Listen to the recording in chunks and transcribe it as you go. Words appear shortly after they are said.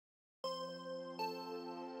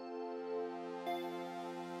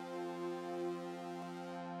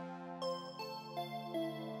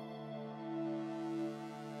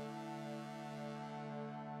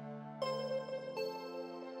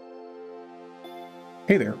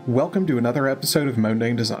Hey there, welcome to another episode of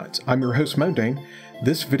Mondane Designs. I'm your host Mondane.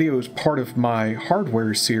 This video is part of my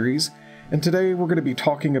hardware series, and today we're going to be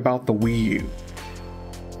talking about the WiiU.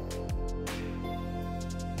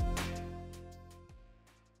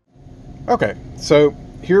 Okay, so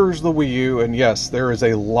here's the WiiU, and yes, there is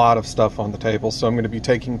a lot of stuff on the table, so I'm going to be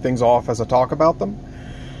taking things off as I talk about them.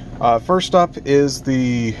 First up is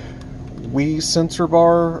the Wii sensor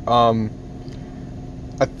bar.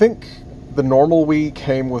 I think the normal Wii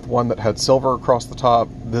came with one that had silver across the top.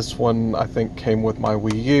 This one, I think, came with my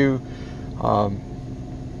WiiU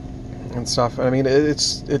and stuff. I mean,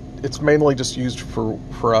 it's mainly just used for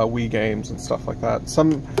Wii games and stuff like that.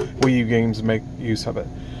 Some Wii U games make use of it.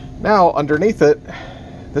 Now, underneath it,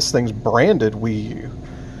 this thing's branded WiiU,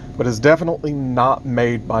 but is definitely not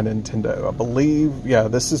made by Nintendo. I believe, yeah,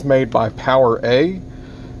 this is made by Power A,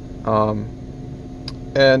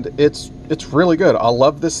 and it's really good. I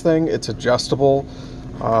love this thing. It's adjustable.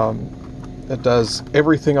 It does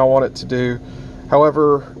everything I want it to do.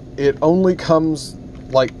 However, it only comes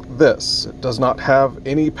like this. It does not have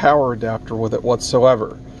any power adapter with it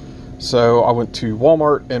whatsoever. So I went to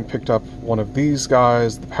Walmart and picked up one of these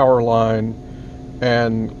guys, the power line,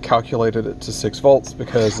 and calculated it to 6 volts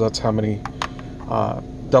because that's how many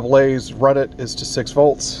AA's run it is to 6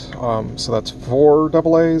 volts. So that's 4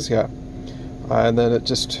 AA's, yeah. And then it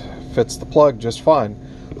just fits the plug just fine.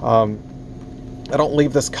 I don't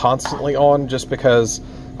leave this constantly on just because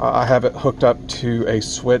I have it hooked up to a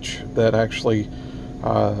switch that actually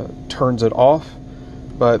turns it off.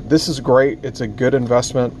 But this is great. It's a good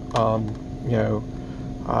investment. You know,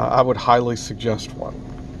 I would highly suggest one.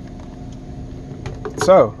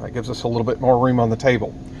 So that gives us a little bit more room on the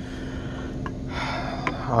table.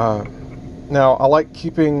 Now, I like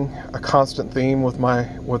keeping a constant theme with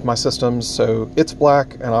my systems, so it's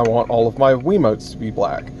black, and I want all of my Wiimotes to be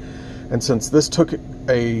black. And since this took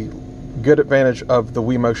a good advantage of the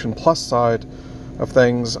Wii Motion Plus side of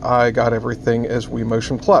things, I got everything as Wii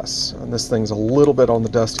Motion Plus. And this thing's a little bit on the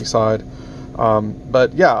dusty side,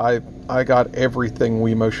 but yeah, I got everything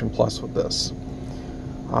Wii Motion Plus with this.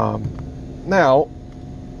 Now,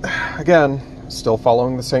 again, still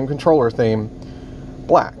following the same controller theme,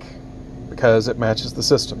 black, because it matches the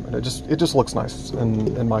system, and it just looks nice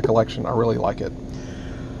in my collection. I really like it.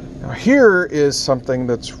 Now here is something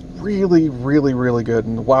that's really good,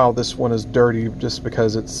 and wow, this one is dirty just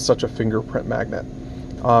because it's such a fingerprint magnet.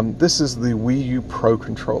 This is the WiiU Pro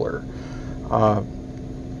controller.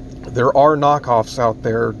 There are knockoffs out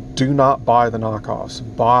there. Do not buy the knockoffs.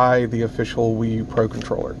 Buy the official WiiU Pro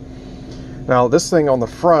controller. Now this thing on the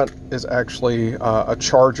front is actually a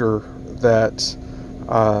charger that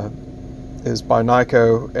is by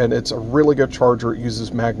Nyko, and it's a really good charger. It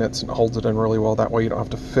uses magnets and holds it in really well. That way you don't have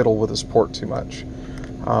to fiddle with this port too much.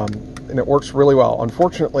 And it works really well.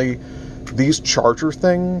 Unfortunately, these charger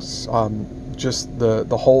things, just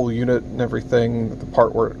the whole unit and everything, the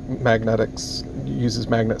part where magnetics uses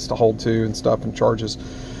magnets to hold to and stuff and charges,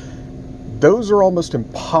 those are almost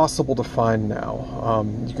impossible to find now.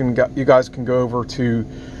 You guys can go over to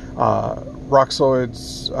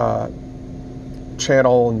Roxoid's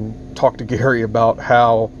channel and talk to Gary about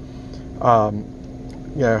how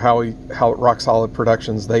you know, how at Rock Solid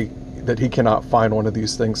Productions that he cannot find one of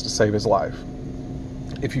these things to save his life.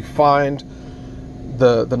 If you find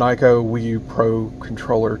the Nyko WiiU Pro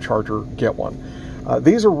controller charger, get one.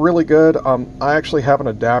 These are really good. I actually have an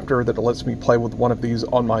adapter that lets me play with one of these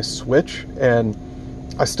on my Switch, and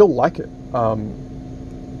I still like it.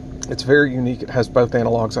 It's very unique. It has both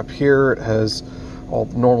analogs up here. It has all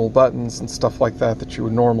the normal buttons and stuff like that you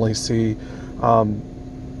would normally see. You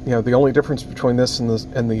know, the only difference between this and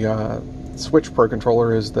the Switch Pro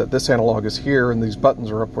controller is that this analog is here and these buttons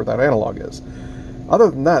are up where that analog is. Other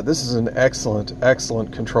than that, this is an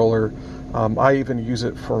excellent controller. I even use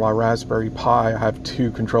it for my Raspberry Pi. I have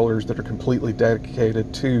 2 controllers that are completely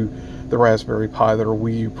dedicated to the Raspberry Pi that are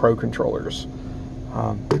WiiU Pro controllers.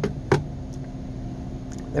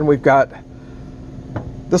 And we've got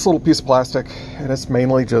this little piece of plastic, and it's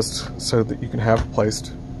mainly just so that you can have a place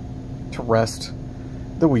to rest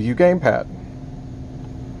the Wii U gamepad.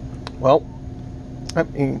 Well, that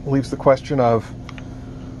leaves the question of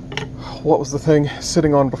what was the thing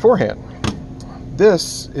sitting on beforehand.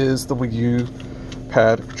 This is the Wii U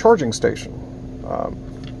pad charging station.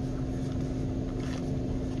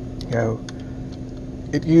 You know,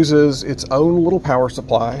 it uses its own little power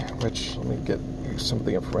supply, which, let me get you some of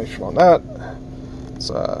the information on that. It's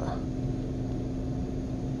you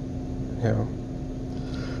know,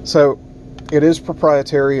 so it is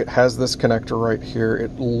proprietary. It has this connector right here.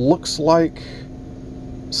 It looks like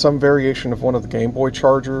some variation of one of the Game Boy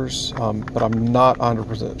chargers, but I'm not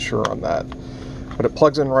 100% sure on that. But it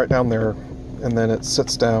plugs in right down there, and then it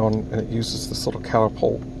sits down and it uses this little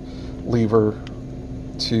catapult lever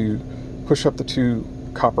to push up the 2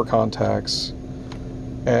 copper contacts,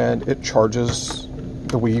 and it charges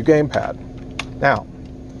the Wii U gamepad. Now,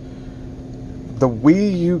 the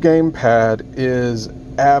Wii U gamepad is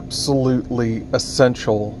absolutely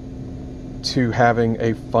essential to having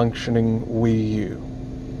a functioning Wii U.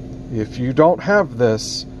 If you don't have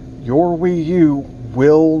this, your Wii U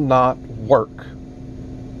will not work.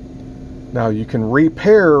 Now, you can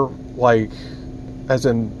repair, like, as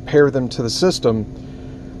in pair them to the system,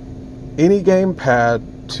 any gamepad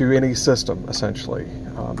to any system, essentially.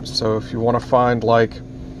 So if you want to find, like,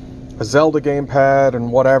 a Zelda gamepad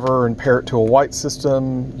and whatever and pair it to a white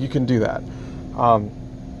system, you can do that.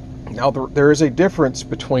 Now, there is a difference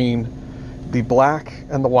between the black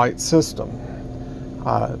and the white system.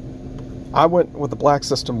 I went with the black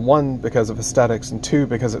system, 1, because of aesthetics, and 2,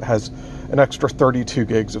 because it has an extra 32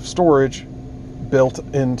 gigs of storage built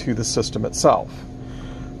into the system itself.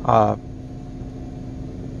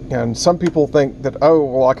 And some people think that, oh,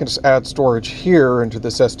 well, I can just add storage here into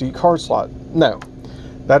this SD card slot. No,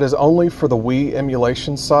 that is only for the Wii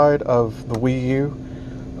emulation side of the Wii U.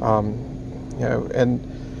 You know, and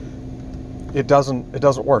it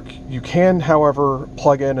doesn't work. You can, however,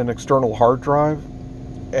 plug in an external hard drive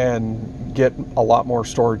and get a lot more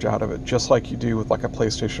storage out of it, just like you do with like a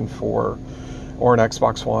PlayStation 4 or an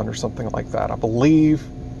Xbox One or something like that. I believe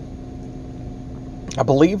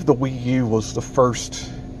the Wii U was the first,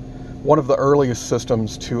 one of the earliest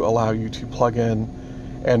systems to allow you to plug in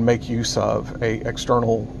and make use of a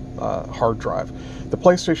external hard drive. The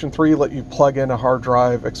PlayStation 3 let you plug in a hard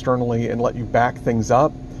drive externally and let you back things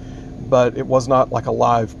up, but it was not like a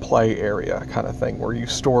live play area kind of thing where you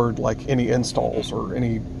stored like any installs or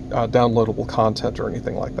any downloadable content or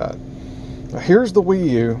anything like that. Now, here's the Wii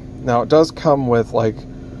U. Now, it does come with like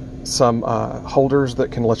some holders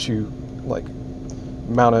that can let you like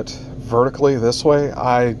mount it vertically this way.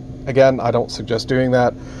 Again, I don't suggest doing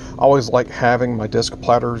that. I always like having my disc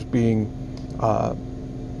platters being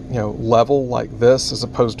you know, level like this as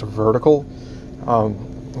opposed to vertical.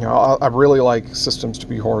 You know, I really like systems to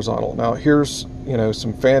be horizontal. Now, here's, you know,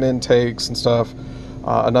 some fan intakes and stuff.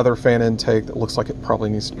 Another fan intake that looks like it probably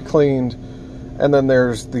needs to be cleaned. And then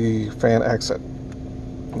there's the fan exit.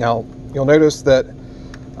 Now, you'll notice that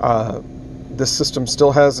this system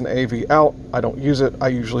still has an AV out. I don't use it. I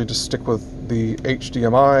usually just stick with the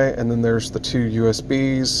HDMI, and then there's the 2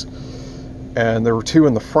 USBs, and there were 2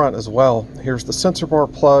 in the front as well. Here's the sensor bar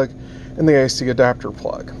plug and the AC adapter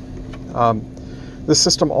plug. This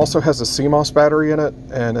system also has a CMOS battery in it,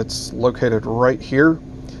 and it's located right here.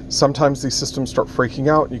 Sometimes these systems start freaking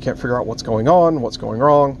out and you can't figure out what's going on, what's going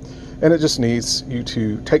wrong, and it just needs you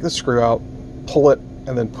to take the screw out, pull it,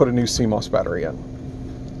 and then put a new CMOS battery in.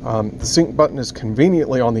 The sync button is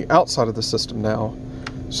conveniently on the outside of the system now,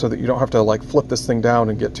 so that you don't have to like flip this thing down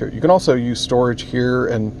and get to it. You can also use storage here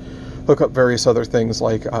and hook up various other things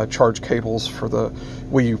like charge cables for the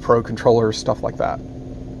Wii U Pro controller, stuff like that.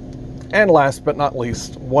 And last but not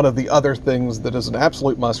least, one of the other things that is an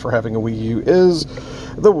absolute must for having a Wii U is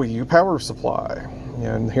the Wii U power supply.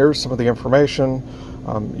 And here's some of the information.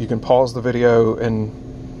 You can pause the video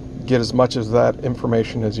and get as much of that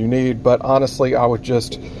information as you need, but honestly, I would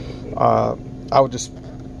just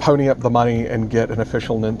pony up the money and get an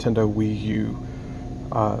official Nintendo Wii U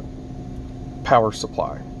power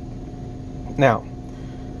supply. Now,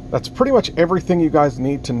 that's pretty much everything you guys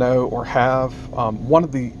need to know or have. One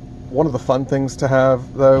of the fun things to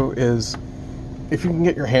have, though, is if you can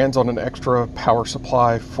get your hands on an extra power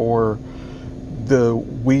supply for the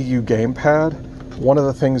Wii U gamepad, one of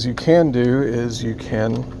the things you can do is you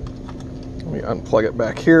can, let me unplug it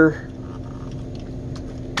back here.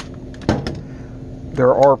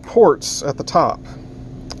 There are ports at the top.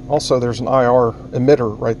 Also, there's an IR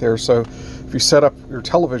emitter right there, so if you set up your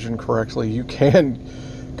television correctly, you can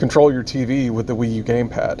control your TV with the Wii U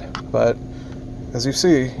gamepad. But as you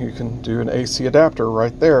see, you can do an AC adapter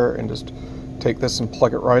right there and just take this and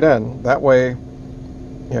plug it right in. That way, you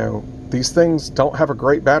know, these things don't have a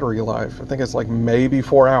great battery life. I think it's like maybe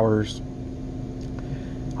 4 hours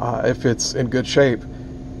if it's in good shape.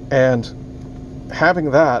 And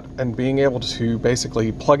having that and being able to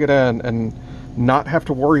basically plug it in and not have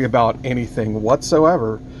to worry about anything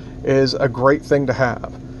whatsoever is a great thing to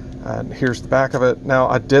have. And here's the back of it. Now,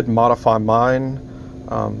 I did modify mine.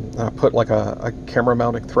 I put like a camera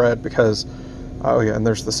mounting thread because, oh yeah, and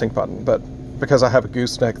there's the sync button, but because I have a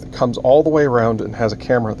gooseneck that comes all the way around and has a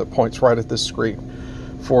camera that points right at this screen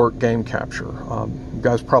for game capture. You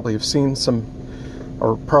guys probably have seen some,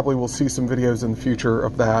 or probably will see some videos in the future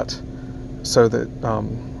of that, so that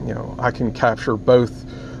you know, I can capture both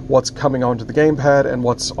what's coming onto the gamepad and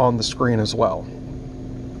what's on the screen as well.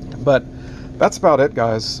 But that's about it,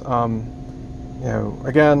 guys. You know,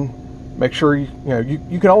 again, make sure you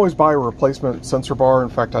can always buy a replacement sensor bar. In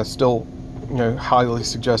fact, I still, you know, highly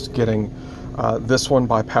suggest getting this one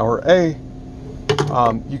by Power A.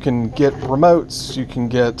 You can get remotes, you can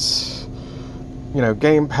get, you know,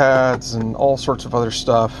 game pads and all sorts of other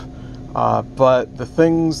stuff. But the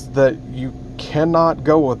things that you cannot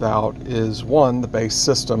go without is, one, the base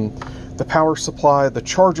system, the power supply, the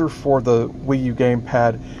charger for the Wii U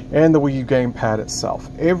gamepad, and the Wii U gamepad itself.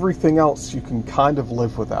 Everything else you can kind of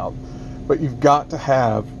live without, but you've got to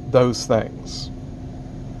have those things.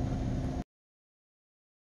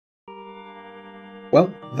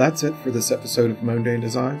 Well, that's it for this episode of Mondane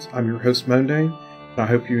Designs. I'm your host, Mondane, and I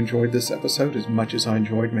hope you enjoyed this episode as much as I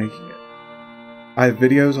enjoyed making it. I have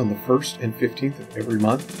videos on the 1st and 15th of every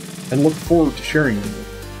month, and look forward to sharing them with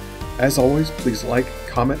you. As always, please like,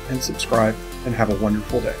 comment, and subscribe, and have a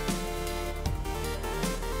wonderful day.